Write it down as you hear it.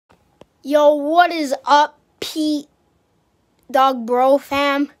Yo, what is up, Pete Dog Bro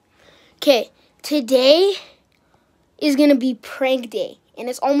fam? Okay, today is gonna be prank day, and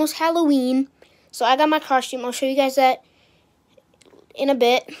it's almost Halloween, so I got my costume. I'll show you guys that in a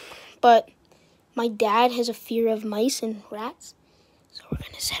bit, but my dad has a fear of mice and rats, so we're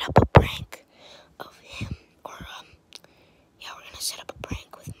gonna set up a prank of him, we're gonna set up a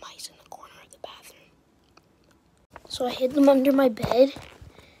prank with mice in the corner of the bathroom. So I hid them under my bed,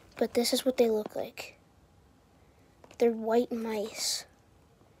 but this is what they look like. They're white mice.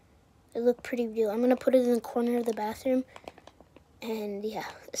 They look pretty real. I'm gonna put it in the corner of the bathroom, and yeah,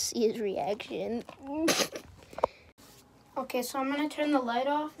 let's see his reaction. Okay, so I'm gonna turn the light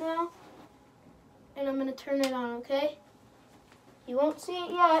off now, and I'm gonna turn it on, okay? You won't see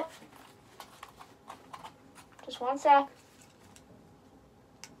it yet. Just one sec.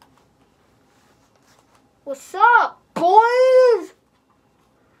 What's up, boys?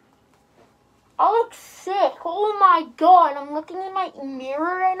 I look sick. Oh my god, I'm looking in my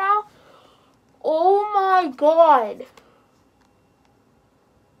mirror right now. Oh my god.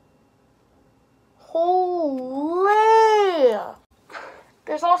 Holy.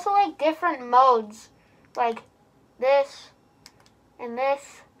 There's also like different modes, like this and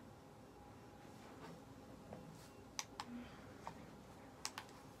this.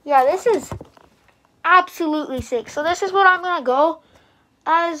 Yeah, this is absolutely sick. So this is what I'm gonna go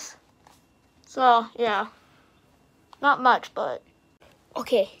as. So yeah, not much, but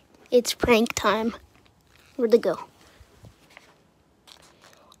okay, it's prank time. Where'd they go?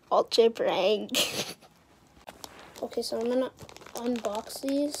 Ultra prank. Okay, so I'm gonna unbox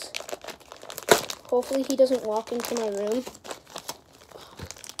these. Hopefully he doesn't walk into my room.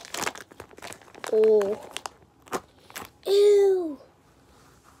 Oh. Ew.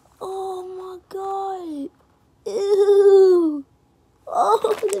 Oh my god. Ew. Oh,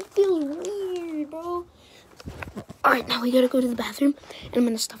 that feels weird, bro. Alright, now we gotta go to the bathroom, and I'm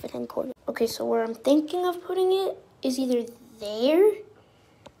gonna stuff it in the corner. Okay, so where I'm thinking of putting it is either there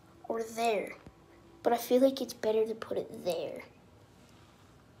or there. But I feel like it's better to put it there.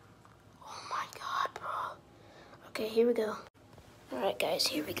 Oh my god, bro. Okay, here we go. Alright, guys,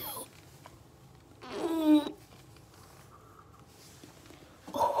 here we go.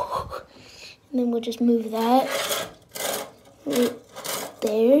 Oh. And then we'll just move that right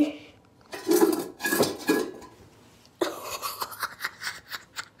there.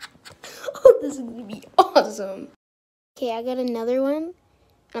 Oh, this is gonna be awesome. Okay, I got another one.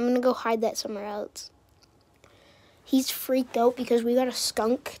 I'm gonna go hide that somewhere else. He's freaked out because we got a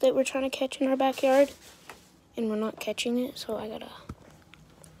skunk that we're trying to catch in our backyard, and we're not catching it, so I gotta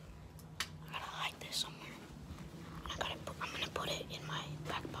hide this somewhere. I'm gonna put it in my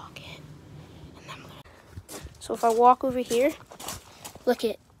back pocket, and then so if I walk over here, look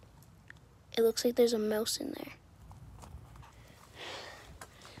it looks like there's a mouse in there.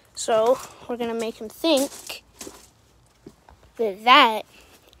 So we're gonna make him think that that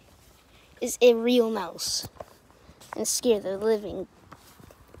is a real mouse and scare the living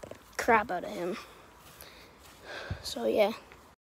crap out of him. So yeah.